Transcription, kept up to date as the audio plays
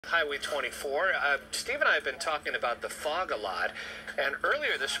Highway 24. Steve and I have been talking about the fog a lot, and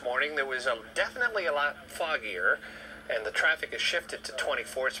earlier this morning there was definitely a lot foggier, and the traffic has shifted to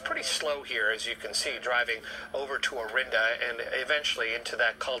 24. It's pretty slow here, as you can see, driving over to Orinda and eventually into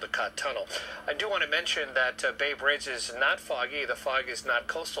that Caldecott Tunnel. I do want to mention that Bay Bridge is not foggy. The fog is not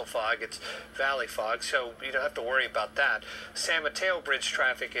coastal fog, it's valley fog, so you don't have to worry about that. San Mateo Bridge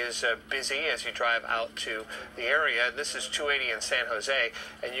traffic is busy as you drive out to the area. This is 280 in San Jose,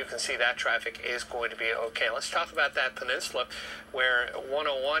 and you can see that traffic is going to be okay. Let's talk about that peninsula, where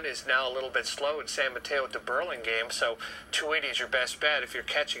 101 is now a little bit slow in San Mateo to Burlingame, so 280 is your best bet. If you're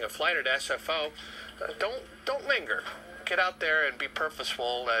catching a flight at SFO, don't linger. Get out there and be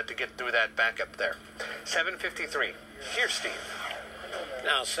purposeful to get through that backup there. 7:53. Here's Steve.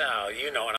 Now, Sal, you know,